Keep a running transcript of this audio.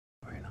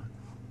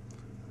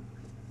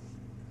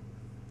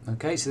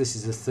Okay, so this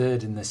is the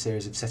third in the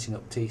series of setting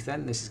up teeth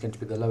then. This is going to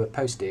be the lower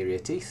posterior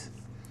teeth.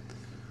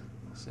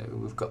 So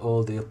we've got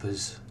all the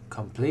uppers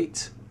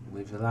complete.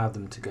 We've allowed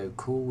them to go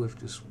cool. We've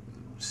just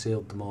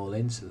sealed them all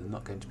in so they're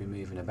not going to be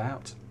moving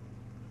about.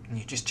 And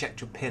you just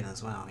checked your pin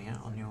as well, yeah,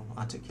 on your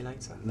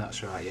articulator?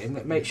 That's right, yeah.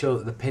 Make sure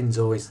that the pin's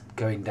always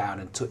going down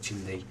and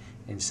touching the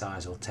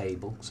incisal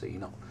table, so you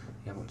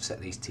haven't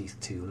set these teeth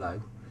too low.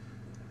 You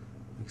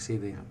can see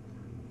they're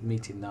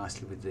meeting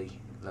nicely with the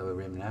lower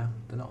rim now.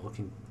 They're not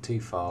looking too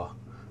far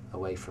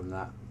away from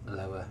that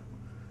lower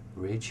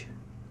ridge.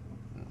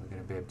 We're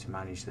going to be able to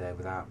manage there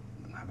without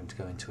having to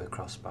go into a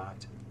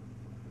crossbite.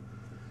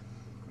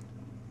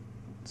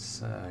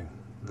 So,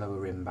 lower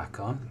rim back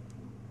on,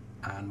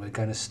 and we're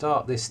going to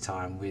start this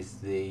time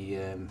with the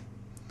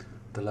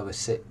lower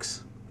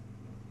 6.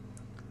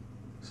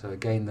 So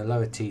again, the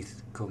lower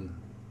teeth come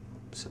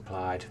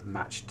supplied,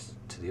 matched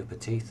to the upper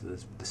teeth,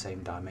 the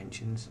same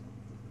dimensions.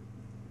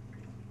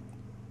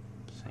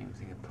 Same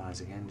thing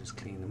applies again, just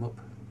clean them up.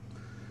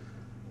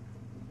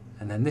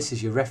 And then this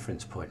is your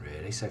reference point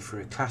really, so for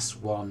a class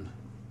 1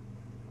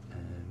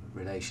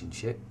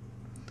 relationship,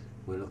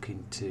 we're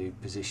looking to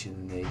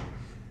position the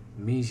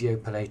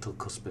mesiopalatal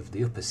cusp of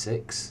the upper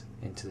 6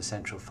 into the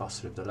central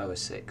fossa of the lower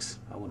 6.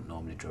 I wouldn't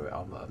normally draw it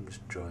on, but I'm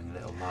just drawing a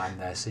little line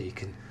there so you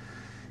can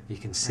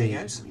see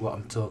what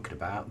I'm talking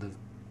about. The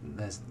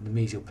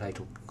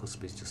mesiopalatal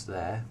cusp is just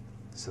there,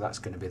 so that's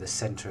going to be the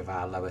centre of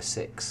our lower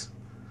 6.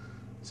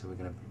 So we're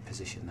going to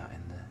position that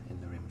in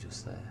the rim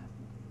just there.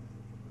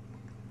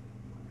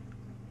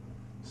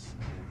 So,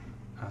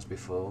 as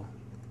before,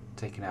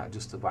 taking out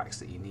just the wax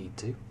that you need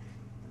to.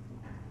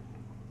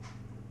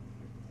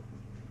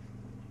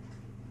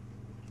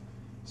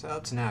 So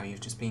up to now you've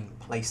just been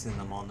placing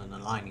them on and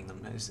aligning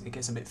them. It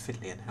gets a bit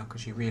fiddly now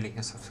because you really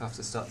have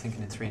to start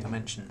thinking in 3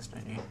 dimensions,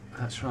 don't you?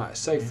 That's right.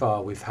 So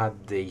far we've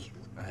had the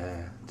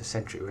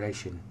centric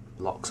relation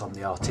locks on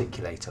the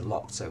articulator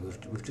locked, so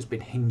we've just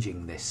been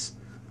hinging this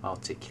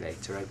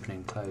articulator open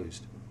and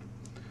closed.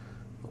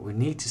 What we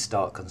need to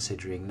start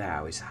considering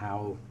now is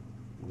how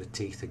the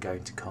teeth are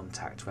going to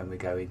contact when we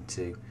go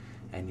into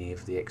any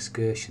of the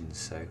excursions,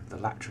 so the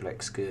lateral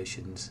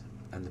excursions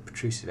and the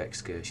protrusive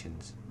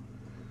excursions.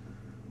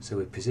 So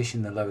we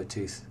position the lower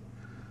tooth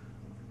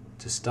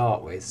to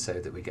start with so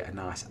that we get a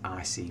nice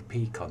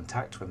ICP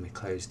contact when we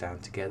close down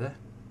together.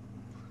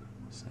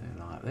 So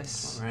like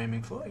this. That's what we're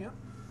aiming for, yeah.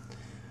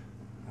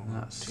 And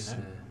that's just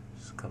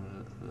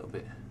gone a little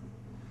bit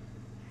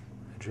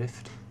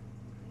adrift.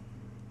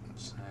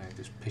 So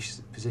just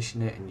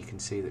position it, and you can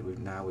see that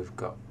we've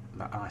got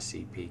that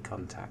ICP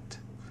contact.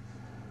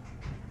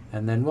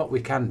 And then what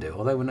we can do,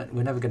 although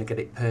we're never going to get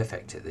it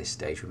perfect at this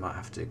stage, we might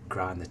have to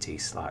grind the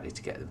teeth slightly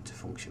to get them to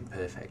function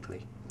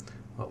perfectly.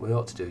 What we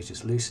ought to do is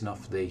just loosen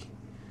off the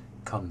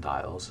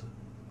condyles.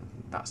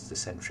 That's the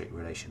centric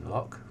relation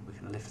lock. We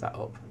can lift that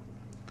up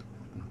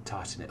and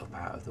tighten it up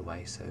out of the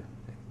way so it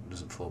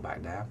doesn't fall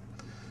back down.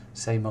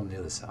 Same on the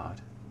other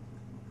side.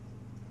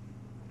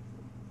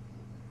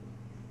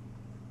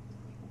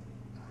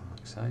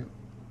 Like so.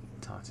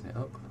 Tighten it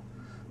up.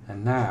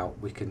 And now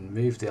we can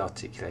move the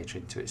articulator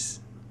into its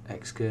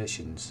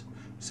excursions.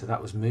 So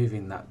that was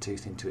moving that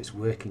tooth into its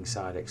working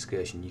side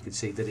excursion. You could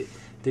see that it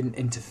didn't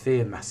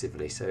interfere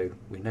massively, so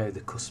we know the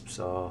cusps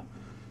are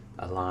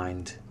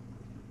aligned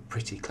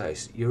pretty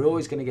close. You're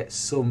always going to get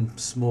some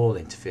small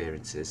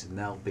interferences, and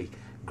they'll be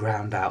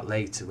ground out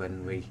later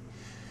when we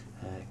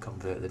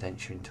convert the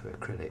denture into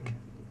acrylic,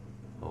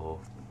 or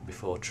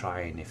before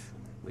trying if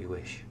we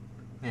wish.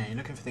 Yeah, you're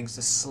looking for things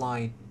to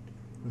slide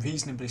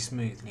reasonably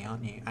smoothly,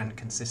 aren't you, and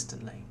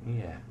consistently.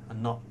 Yeah.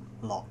 And not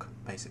lock,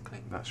 basically.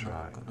 That's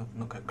right.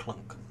 Not go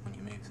clunk when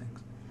you move things.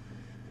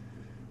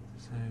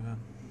 So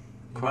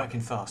you're working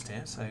fast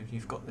here, so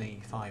you've got the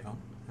 5 on,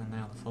 and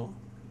now the 4.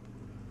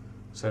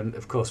 So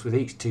of course with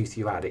each tooth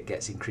you add, it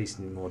gets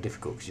increasingly more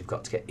difficult because you've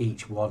got to get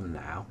each one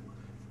now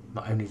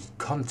not only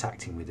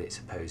contacting with its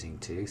opposing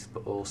tooth,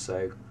 but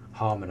also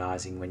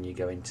harmonising when you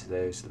go into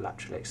those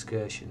lateral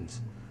excursions.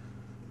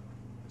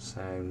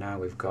 So now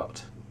we've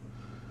got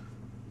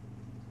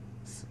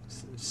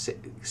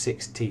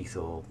 6 teeth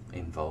all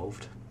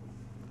involved.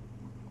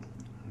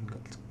 We've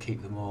got to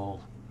keep them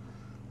all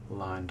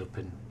lined up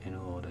in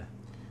order.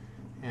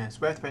 Yeah, it's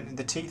worth mentioning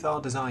the teeth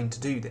are designed to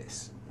do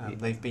this.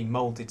 They've been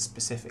moulded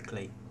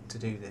specifically to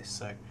do this,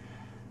 so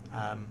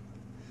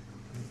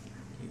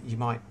you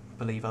might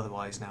believe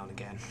otherwise now and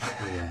again.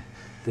 Yeah,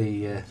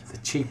 the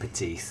cheaper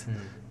teeth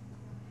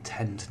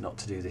tend not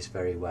to do this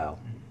very well.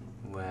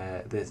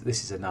 Where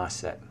this is a nice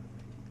set,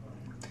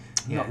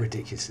 not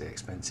ridiculously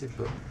expensive,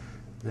 but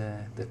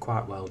they're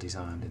quite well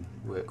designed and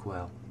work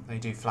well. They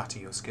do flatter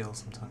your skills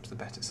sometimes, the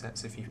better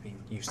sets, if you've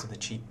been used to the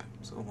cheap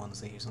sort of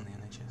ones they use on the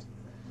NHS.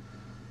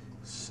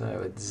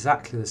 So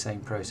exactly the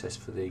same process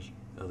for the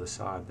other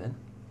side then.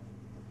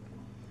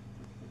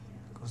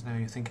 Of course now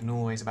you're thinking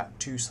always about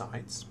 2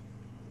 sides.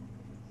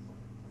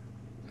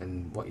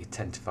 And what you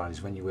tend to find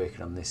is when you're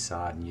working on this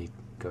side and you're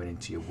going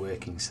into your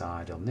working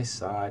side on this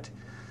side,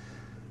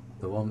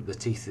 the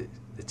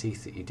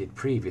teeth that you did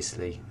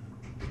previously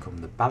become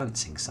the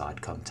balancing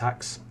side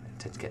contacts. They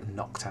tend to get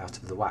knocked out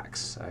of the wax,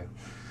 so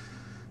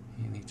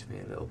you need to be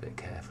a little bit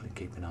careful and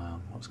keep an eye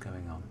on what's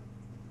going on.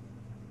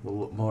 We'll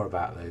look more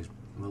about those.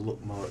 We'll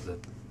look more at the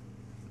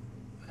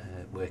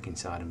working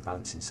side and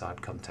balancing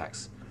side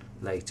contacts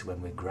later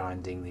when we're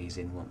grinding these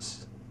in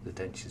once the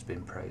denture's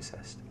been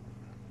processed.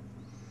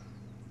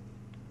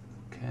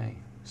 Okay,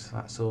 so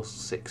that's all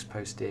 6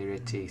 posterior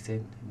teeth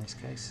in this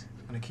case.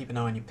 I'm going to keep an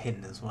eye on your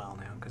pin as well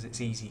now, because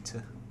it's easy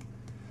to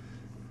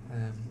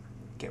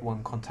get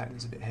one contact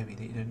that's a bit heavy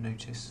that you don't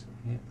notice.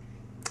 Yeah,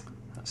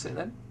 that's it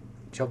then.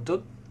 Job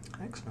done.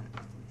 Excellent.